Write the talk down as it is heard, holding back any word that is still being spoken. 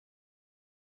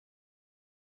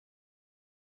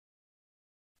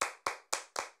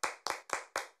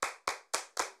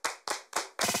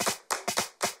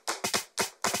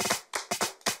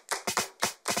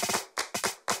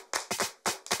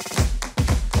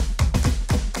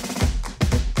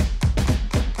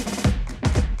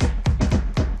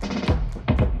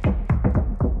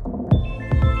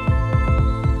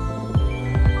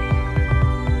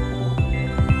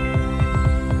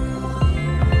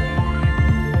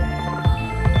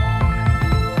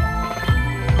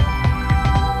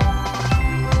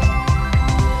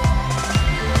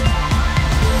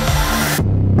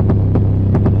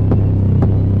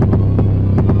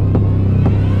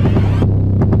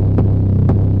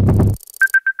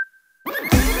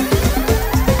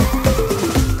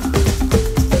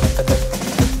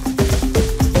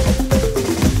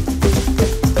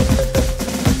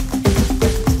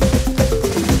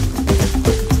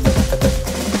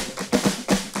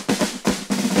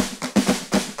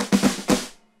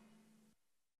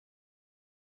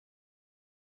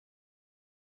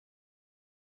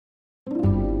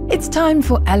It's time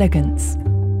for elegance.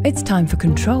 It's time for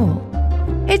control.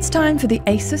 It's time for the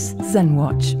Asus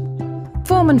ZenWatch.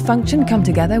 Form and function come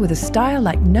together with a style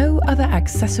like no other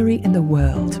accessory in the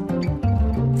world.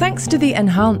 Thanks to the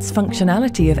enhanced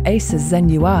functionality of Asus Zen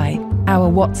UI, our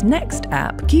What's Next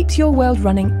app keeps your world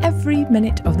running every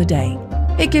minute of the day.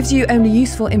 It gives you only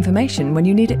useful information when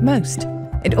you need it most.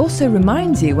 It also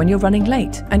reminds you when you're running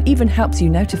late and even helps you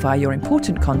notify your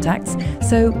important contacts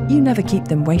so you never keep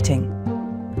them waiting.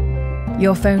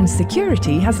 Your phone's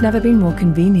security has never been more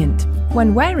convenient.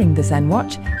 When wearing the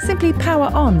ZenWatch, simply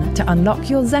power on to unlock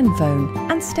your Zen phone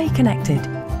and stay connected.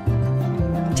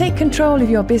 Take control of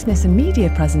your business and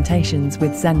media presentations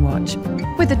with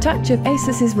ZenWatch. With the touch of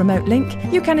Asus's remote link,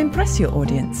 you can impress your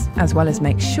audience, as well as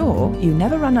make sure you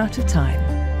never run out of time.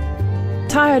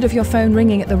 Tired of your phone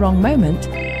ringing at the wrong moment?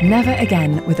 Never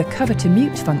again with a cover to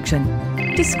mute function.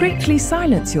 Discreetly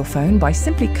silence your phone by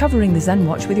simply covering the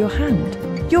ZenWatch with your hand.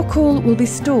 Your call will be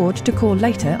stored to call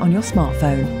later on your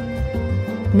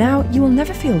smartphone. Now you will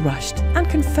never feel rushed and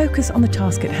can focus on the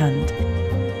task at hand.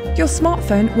 Your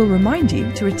smartphone will remind you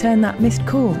to return that missed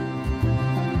call.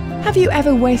 Have you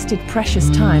ever wasted precious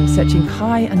time searching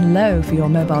high and low for your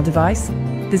mobile device?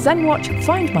 The ZenWatch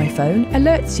Find My Phone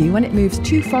alerts you when it moves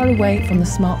too far away from the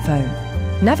smartphone.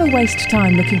 Never waste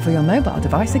time looking for your mobile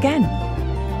device again.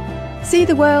 See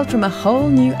the world from a whole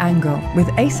new angle with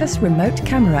Asus Remote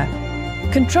Camera.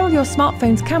 Control your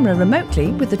smartphone's camera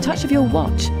remotely with the touch of your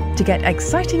watch to get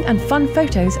exciting and fun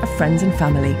photos of friends and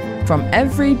family. From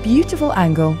every beautiful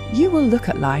angle, you will look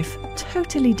at life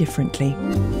totally differently.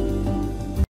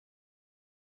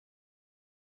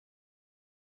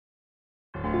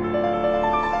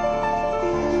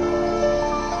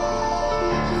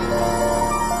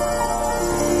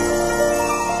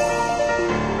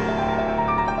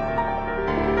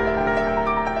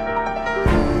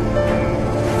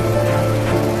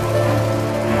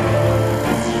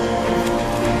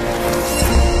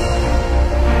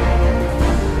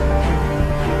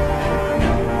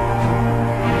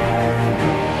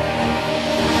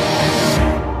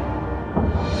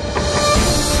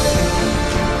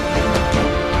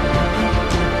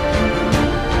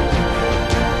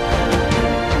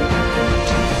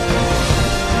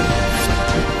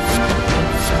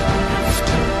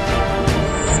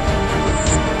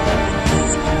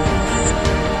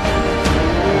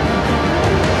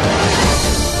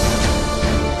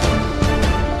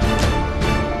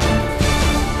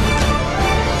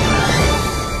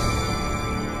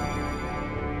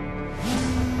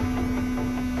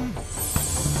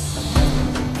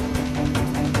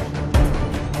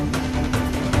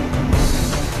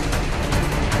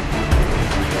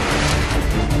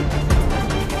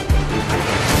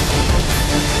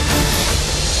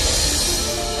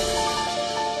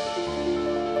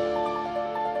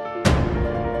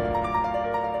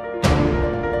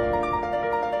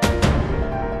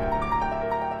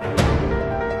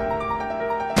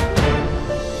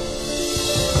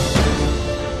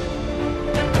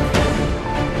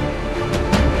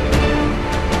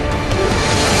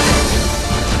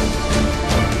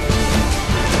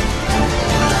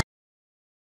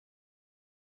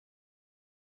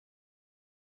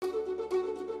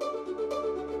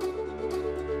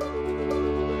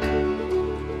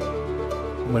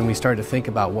 When we started to think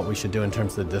about what we should do in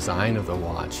terms of the design of the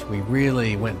watch, we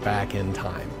really went back in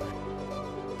time.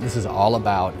 This is all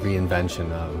about reinvention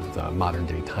of the modern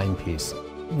day timepiece.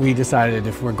 We decided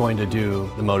if we're going to do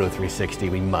the Moto 360,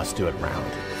 we must do it round.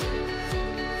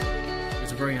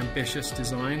 It's a very ambitious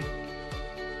design.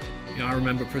 I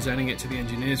remember presenting it to the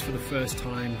engineers for the first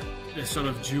time. This sort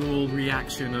of dual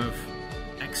reaction of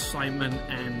excitement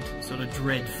and sort of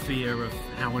dread fear of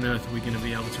how on earth are we going to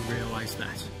be able to realize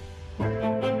that.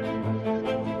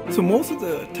 So most of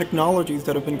the technologies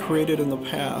that have been created in the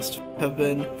past have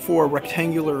been for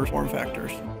rectangular form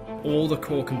factors. All the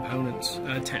core components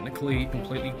are technically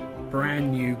completely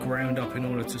brand new, ground up in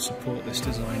order to support this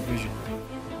design vision.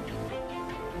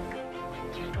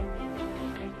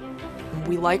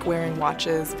 We like wearing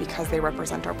watches because they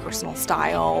represent our personal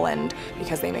style and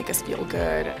because they make us feel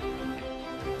good.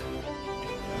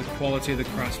 The quality of the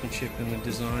craftsmanship and the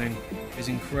design is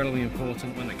incredibly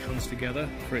important when it comes together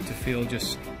for it to feel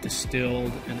just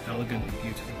distilled and elegant and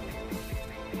beautiful.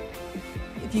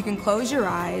 If you can close your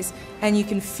eyes and you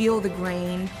can feel the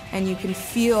grain and you can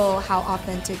feel how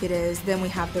authentic it is, then we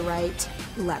have the right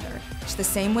leather. It's the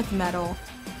same with metal.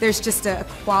 There's just a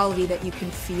quality that you can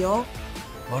feel.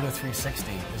 Moto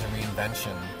 360 is a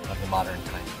reinvention of the modern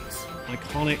timepiece.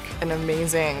 Iconic. An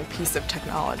amazing piece of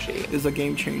technology. Is a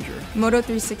game changer. Moto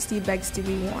 360 begs to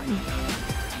be worn.